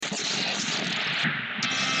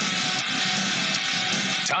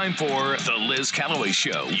Time for the Liz Calloway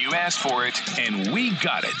Show. You asked for it, and we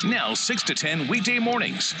got it. Now 6 to 10 weekday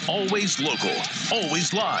mornings. Always local,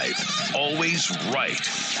 always live, always right.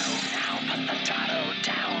 Now put the throttle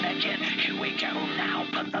down again. Here we go now.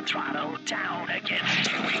 Put the throttle down again.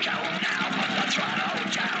 Here we go now. Put the throttle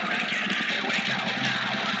down again. Here we go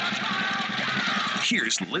now. Put the throttle down.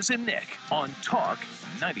 Here's Liz and Nick on Talk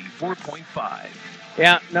 94.5.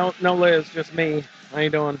 Yeah, no, Liz, just me. How you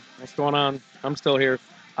doing? What's going on? I'm still here.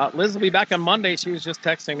 Liz will be back on Monday. She was just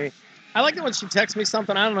texting me. I like it when she texts me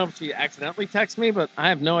something. I don't know if she accidentally texted me, but I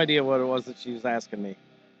have no idea what it was that she was asking me.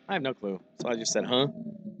 I have no clue. So I just said, huh? I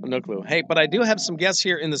have no clue. Hey, but I do have some guests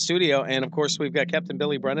here in the studio, and of course we've got Captain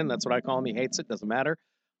Billy Brennan. That's what I call him. He hates it. Doesn't matter.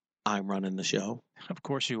 I'm running the show. Of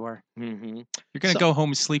course you are. Mm-hmm. You're going to go home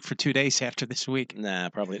and sleep for 2 days after this week. Nah,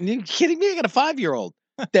 probably. Are you kidding me? I got a 5-year-old.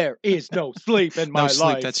 There is no sleep in my life.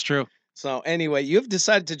 No sleep, that's true. So anyway, you've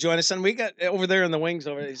decided to join us, and we got over there in the wings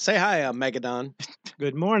over there. Say hi, Megadon.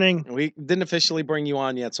 Good morning. We didn't officially bring you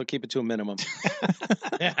on yet, so keep it to a minimum.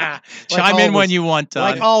 Chime in when you want,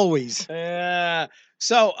 Don. Like always. Yeah.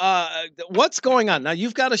 So what's going on? Now,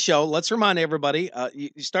 you've got a show. Let's remind everybody.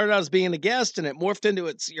 You started out as being a guest, and it morphed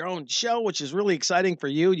into your own show, which is really exciting for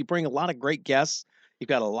you. You bring a lot of great guests. You've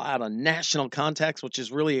got a lot of national contacts, which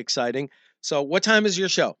is really exciting. So what time is your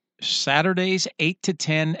show? Saturdays, 8 to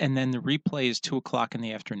 10, and then the replay is 2 o'clock in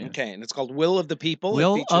the afternoon. Okay, and it's called Will of the People.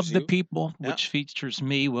 Will of the People, which features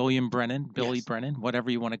me, William Brennan, Billy Brennan,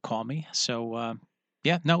 whatever you want to call me. So,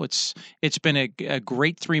 it's been a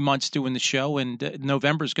great 3 months doing the show, and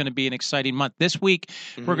November is going to be an exciting month. This week,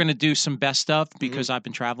 we're going to do some best stuff because I've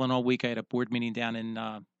been traveling all week. I had a board meeting down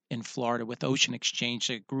in Florida with Ocean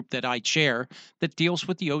Exchange, a group that I chair that deals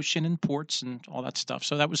with the ocean and ports and all that stuff.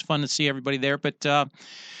 So that was fun to see everybody there. But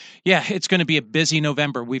it's going to be a busy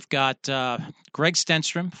November. We've got Greg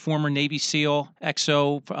Stenstrom, former Navy SEAL,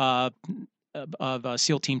 XO of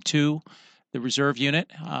SEAL Team 2, the reserve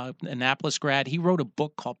unit, Annapolis grad. He wrote a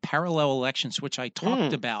book called Parallel Elections, which I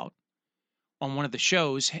talked about on one of the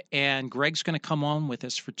shows. And Greg's going to come on with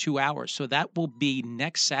us for 2 hours. So that will be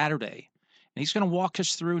next Saturday. And he's going to walk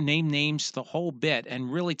us through, name names, the whole bit,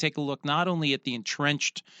 and really take a look not only at the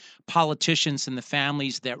entrenched politicians and the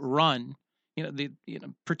families that run,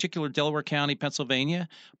 particular Delaware County, Pennsylvania,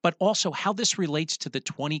 but also how this relates to the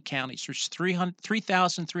 20 counties. There's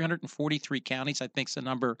 3,343 counties, I think is the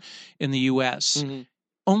number in the U.S. Mm-hmm.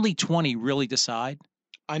 Only 20 really decide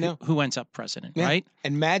who ends up president, right?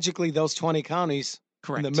 And magically, those 20 counties,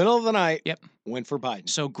 correct, in the middle of the night, went for Biden.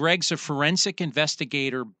 So Greg's a forensic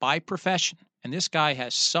investigator by profession, and this guy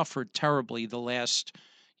has suffered terribly the last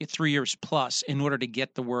 3 years plus in order to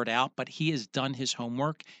get the word out, but he has done his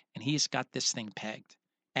homework, and he's got this thing pegged.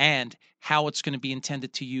 And how it's going to be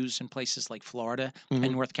intended to use in places like Florida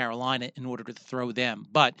and North Carolina in order to throw them.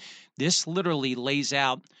 But this literally lays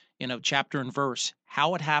out, chapter and verse,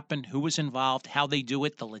 how it happened, who was involved, how they do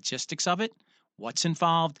it, the logistics of it, what's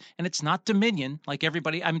involved. And it's not Dominion like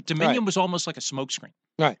everybody. I mean, Dominion was almost like a smokescreen.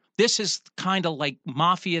 Right. This is kind of like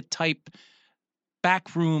mafia type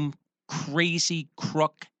backroom crazy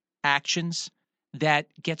crook actions that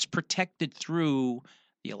gets protected through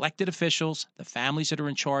the elected officials, the families that are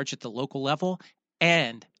in charge at the local level,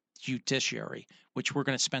 and judiciary, which we're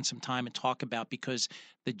going to spend some time and talk about because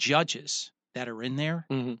the judges that are in there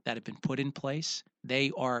that have been put in place,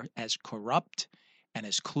 they are as corrupt and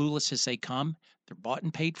as clueless as they come. They're bought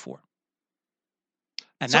and paid for.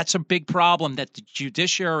 And that's a big problem that the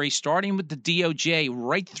judiciary, starting with the DOJ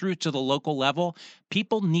right through to the local level,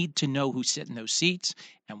 people need to know who's sitting in those seats,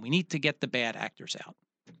 and we need to get the bad actors out.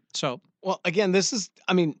 So, well, again, this is,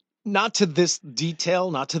 not to this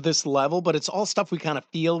detail, not to this level, but it's all stuff we kind of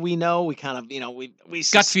feel we know. We kind of, we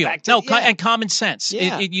gut feel. It. No, and common sense.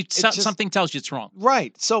 Yeah. Something tells you it's wrong.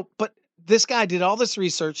 Right. So, but this guy did all this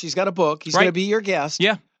research. He's got a book. He's going to be your guest.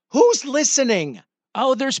 Yeah. Who's listening?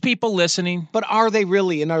 Oh, there's people listening. But are they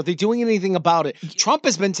really? And are they doing anything about it? Trump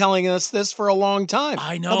has been telling us this for a long time.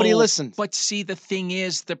 I know. Nobody listens. But see, the thing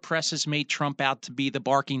is, the press has made Trump out to be the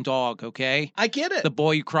barking dog, okay? I get it. The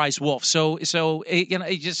boy who cries wolf. So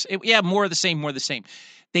more of the same.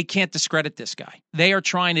 They can't discredit this guy. They are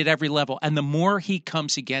trying at every level. And the more he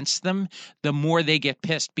comes against them, the more they get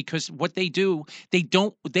pissed. Because what they do, they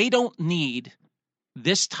don't need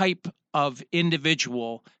this type of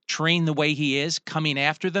individual trained the way he is coming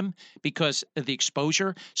after them because of the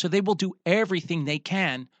exposure. So they will do everything they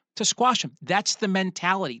can to squash him. That's the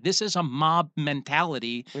mentality. This is a mob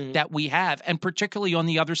mentality that we have, and particularly on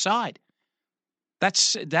the other side.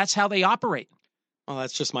 That's how they operate. Well,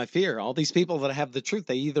 that's just my fear. All these people that have the truth,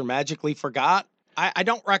 they either magically forgot, I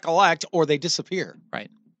don't recollect, or they disappear.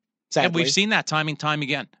 Right. sadly. And we've seen that time and time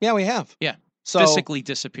again. Yeah, we have. Yeah. So, physically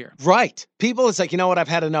disappear. Right. People, it's like, you know what? I've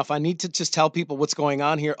had enough. I need to just tell people what's going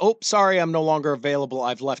on here. Oh, sorry, I'm no longer available.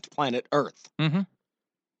 I've left planet Earth. Mm-hmm.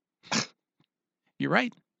 You're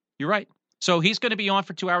right. You're right. So he's going to be on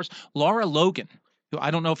for 2 hours. Laura Logan, who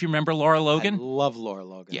I don't know if you remember Laura Logan. I love Laura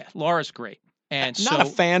Logan. Yeah, Laura's great. And not a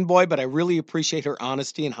fanboy, but I really appreciate her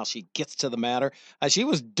honesty and how she gets to the matter. She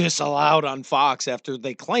was disallowed on Fox after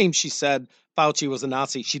they claimed she said Fauci was a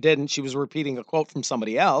Nazi. She didn't. She was repeating a quote from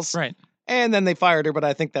somebody else. Right. And then they fired her, but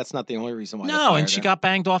I think that's not the only reason why. No, and she got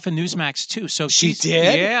banged off in Newsmax too. So she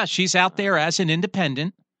did. Yeah, she's out there as an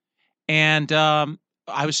independent, and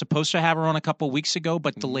I was supposed to have her on a couple of weeks ago,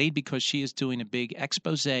 but delayed because she is doing a big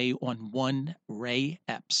expose on one Ray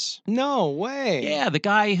Epps. No way. Yeah, the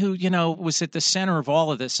guy who, was at the center of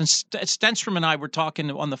all of this. And Stenstrom and I were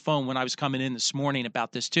talking on the phone when I was coming in this morning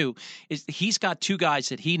about this too. He's got two guys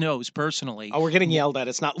that he knows personally. Oh, we're getting yelled at.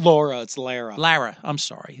 It's not Laura, it's Lara. Lara, I'm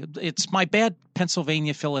sorry. It's my bad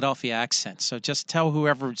Pennsylvania, Philadelphia accent. So just tell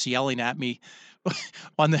whoever's yelling at me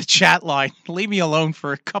on the chat line, leave me alone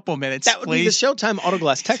for a couple minutes. That would please. be the Showtime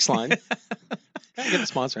Autoglass text line. Get a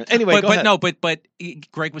sponsor. Anyway, but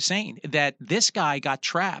Greg was saying that this guy got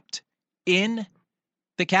trapped in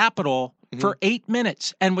the Capitol for 8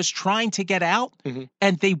 minutes and was trying to get out,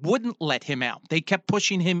 and they wouldn't let him out. They kept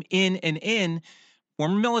pushing him in and in,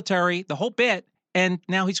 former military, the whole bit, and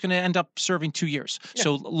now he's going to end up serving 2 years. Yeah.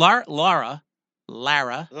 So Lara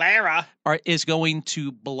is going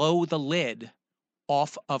to blow the lid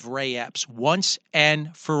off of Ray Epps once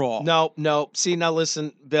and for all. No. See, now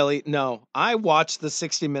listen, Billy, no. I watched the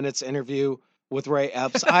 60 Minutes interview with Ray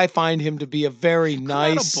Epps. I find him to be a very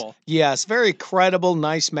nice, very credible,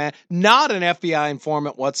 nice man. Not an FBI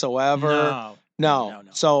informant whatsoever. No.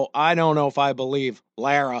 So I don't know if I believe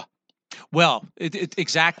Lara. Well,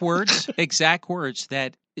 exact words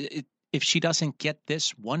that if she doesn't get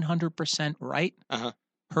this 100% right,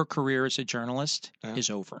 her career as a journalist is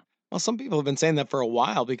over. Well, some people have been saying that for a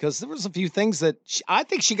while because there was a few things that I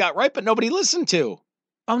think she got right, but nobody listened to.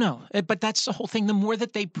 Oh, no. But that's the whole thing. The more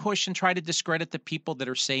that they push and try to discredit the people that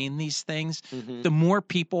are saying these things, the more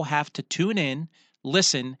people have to tune in,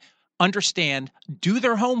 listen, understand, do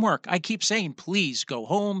their homework. I keep saying, please go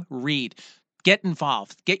home, read. Get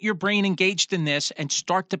involved, get your brain engaged in this and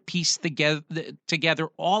start to piece together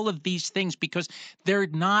all of these things because they're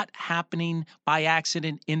not happening by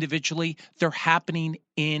accident individually. They're happening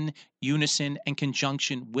in unison and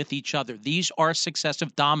conjunction with each other. These are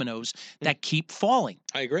successive dominoes that keep falling.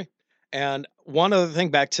 I agree. And one other thing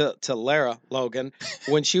back to Lara Logan,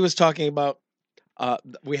 when she was talking about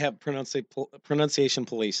we have pronunciation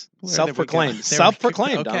police, self-proclaimed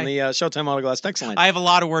okay. on the Showtime Autoglass text line. I have a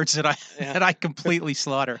lot of words that I completely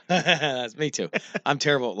slaughter. Me too. I'm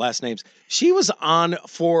terrible at last names. She was on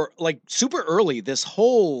for super early this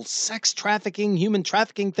whole sex trafficking, human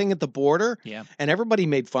trafficking thing at the border. Yeah. And everybody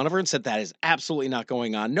made fun of her and said that is absolutely not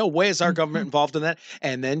going on. No way is our government involved in that.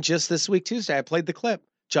 And then just this week, Tuesday, I played the clip.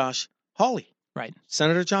 Josh Hawley. Right.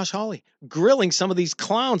 Senator Josh Hawley grilling some of these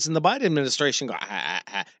clowns in the Biden administration, going,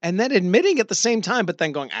 and then admitting at the same time, but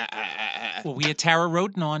then going, Well, we had Tara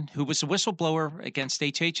Roden on, who was a whistleblower against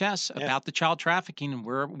HHS about the child trafficking, and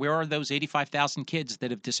where are those 85,000 kids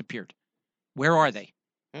that have disappeared? Where are they?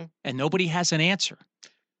 And nobody has an answer.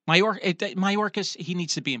 Mayorkas, he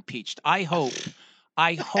needs to be impeached. I hope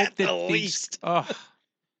at that the least.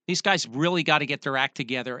 These guys really got to get their act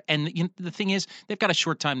together. And the thing is, they've got a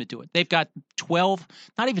short time to do it. They've got 12,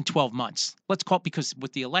 not even 12 months. Let's call it, because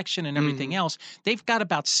with the election and everything else, they've got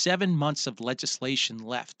about 7 months of legislation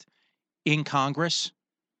left in Congress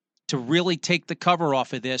to really take the cover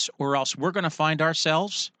off of this, or else we're going to find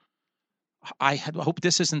ourselves, I hope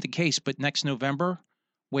this isn't the case, but next November,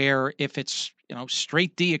 where if it's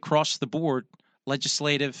straight D across the board,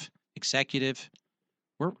 legislative, executive,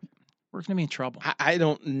 we're going to be in trouble. I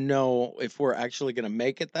don't know if we're actually going to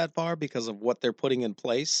make it that far because of what they're putting in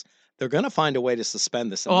place. They're going to find a way to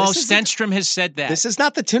suspend this. And Stenstrom has said that. This is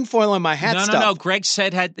not the tinfoil in my hat stuff. No. Greg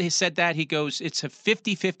said that. He goes, it's a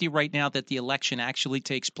 50-50 right now that the election actually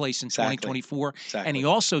takes place in 2024. Exactly. And he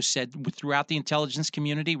also said throughout the intelligence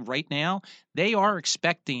community right now, they are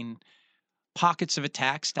expecting pockets of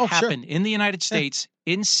attacks to happen in the United States,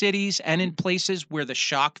 in cities and in places where the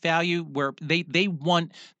shock value, where they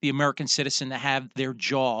want the American citizen to have their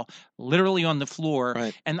jaw literally on the floor.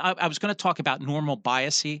 Right. And I was going to talk about normal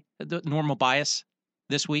bias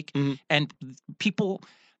this week. And people,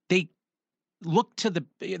 they look to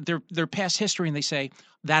their past history and they say,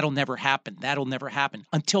 that'll never happen. That'll never happen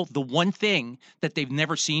until the one thing that they've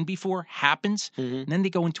never seen before happens. And then they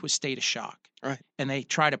go into a state of shock. Right. and they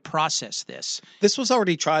try to process this. This was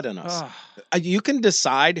already tried on us. You can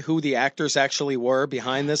decide who the actors actually were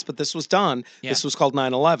behind this, but this was done. Yeah. This was called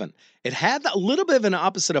 9/11. It had a little bit of an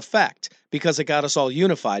opposite effect because it got us all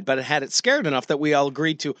unified, but it had it scared enough that we all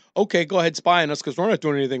agreed to, okay, go ahead, spy on us because we're not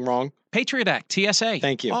doing anything wrong. Patriot Act, TSA.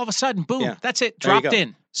 Thank you. All of a sudden, boom, Yeah. that's it, There you dropped go.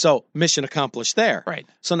 in. So mission accomplished there. Right.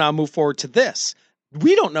 So now move forward to this.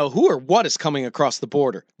 We don't know who or what is coming across the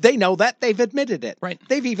border. They know that. They've admitted it. Right.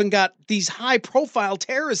 They've even got these high-profile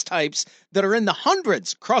terrorist types that are in the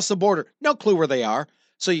hundreds across the border. No clue where they are.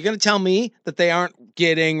 So you're going to tell me that they aren't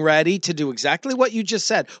getting ready to do exactly what you just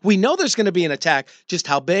said. We know there's going to be an attack. Just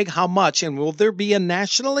how big, how much, and will there be a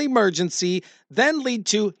national emergency? Then lead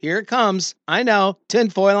to, here it comes, I know,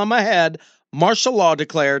 tinfoil on my head, martial law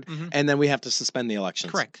declared, and then we have to suspend the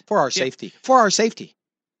elections. Correct. For our safety. For our safety.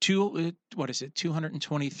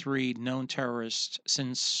 223 known terrorists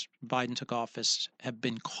since Biden took office have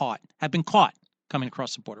been caught coming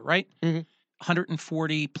across the border, right?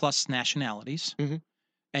 140 plus nationalities.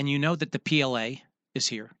 And you know that the PLA is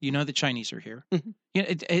here. You know the Chinese are here. You know,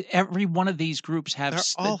 every one of these groups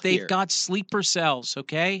they've got sleeper cells,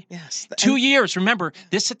 okay? Yes. 2 years. Remember,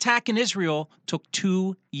 this attack in Israel took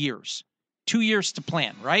 2 years. 2 years to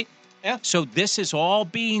plan, right? Yeah. So this is all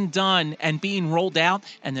being done and being rolled out.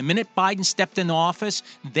 And the minute Biden stepped into office,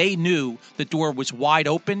 they knew the door was wide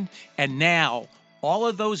open. And now all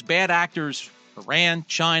of those bad actors, Iran,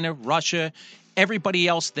 China, Russia, everybody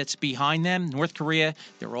else that's behind them, North Korea,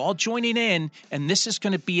 they're all joining in. And this is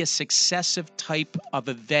going to be a successive type of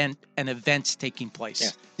events taking place. Yeah.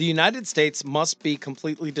 The United States must be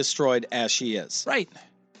completely destroyed as she is. Right.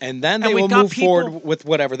 And then they will move forward with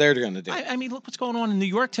whatever they're going to do. I mean, look what's going on in New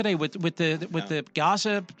York today with the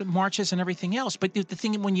Gaza marches and everything else. But the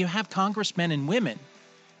thing, when you have congressmen and women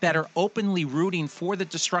that are openly rooting for the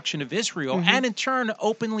destruction of Israel and in turn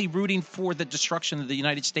openly rooting for the destruction of the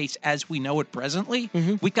United States as we know it presently,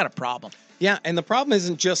 we've got a problem. Yeah, and the problem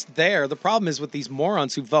isn't just there. The problem is with these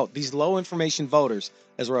morons who vote, these low information voters,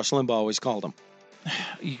 as Rush Limbaugh always called them.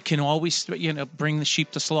 You can always, bring the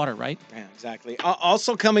sheep to slaughter, right? Yeah, exactly.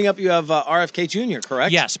 Also coming up, you have RFK Jr.,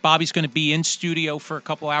 correct? Yes, Bobby's going to be in studio for a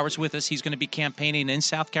couple hours with us. He's going to be campaigning in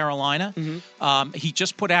South Carolina. He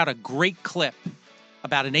just put out a great clip,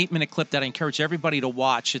 about an 8-minute clip that I encourage everybody to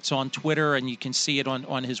watch. It's on Twitter, and you can see it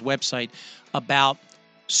on his website, about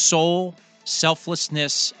soul,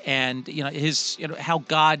 selflessness, and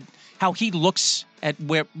how he looks at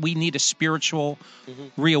where we need a spiritual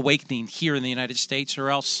reawakening here in the United States,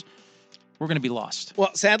 or else we're going to be lost.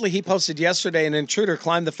 Well, sadly, he posted yesterday an intruder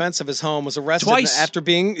climbed the fence of his home, was arrested twice after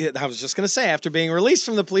being released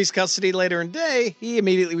from the police custody later in the day. He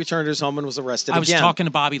immediately returned to his home and was arrested again. I was talking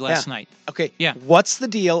to Bobby last night. Okay. Yeah. What's the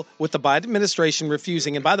deal with the Biden administration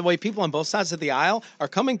refusing? And by the way, people on both sides of the aisle are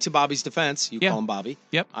coming to Bobby's defense. You call him Bobby.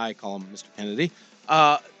 Yep. I call him Mr. Kennedy.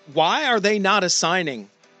 Why are they not assigning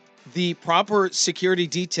the proper security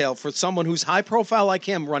detail for someone who's high profile like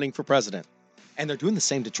him running for president? And they're doing the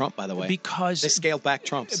same to Trump, by the way. Because they scaled back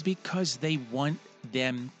Trump's. Because they want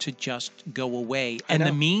them to just go away. And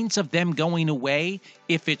the means of them going away,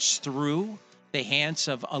 if it's through the hands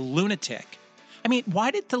of a lunatic. I mean,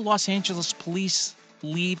 why did the Los Angeles police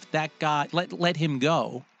leave that guy, let him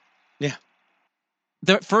go? Yeah.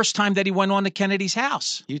 The first time that he went on to Kennedy's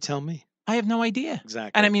house. You tell me. I have no idea.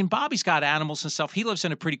 Exactly. And I mean, Bobby's got animals and stuff. He lives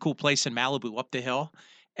in a pretty cool place in Malibu up the hill.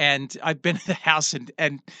 And I've been to the house,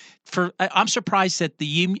 and I'm surprised that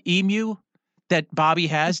the emu that Bobby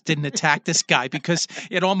has didn't attack this guy, because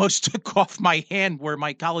it almost took off my hand where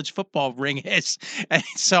my college football ring is. And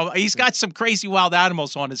so he's got some crazy wild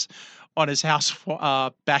animals on his house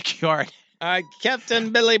backyard. All right,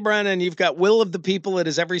 Captain Billy Brennan, you've got Will of the People. It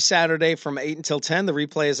is every Saturday from 8 until 10. The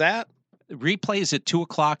replay is at? Replay is at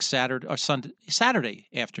 2:00 Saturday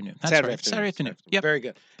afternoon. That's Saturday right. afternoon. Saturday afternoon. Yep. Very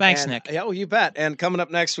good. Thanks, and, Nick. Yeah, you bet. And coming up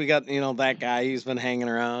next, we got, that guy. He's been hanging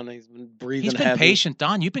around. He's been breathing He's been heavy. patient,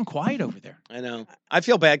 Don. You've been quiet over there. I know. I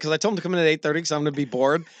feel bad because I told him to come in at 8:30 because I'm going to be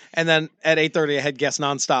bored. And then at 8:30, I had guests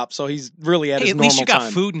nonstop. So he's really at his normal time. At least you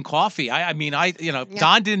got food and coffee.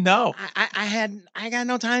 Don didn't know. I got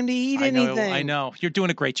no time to eat anything. I know. You're doing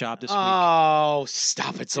a great job this week. Oh,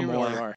 stop it some more. Really are.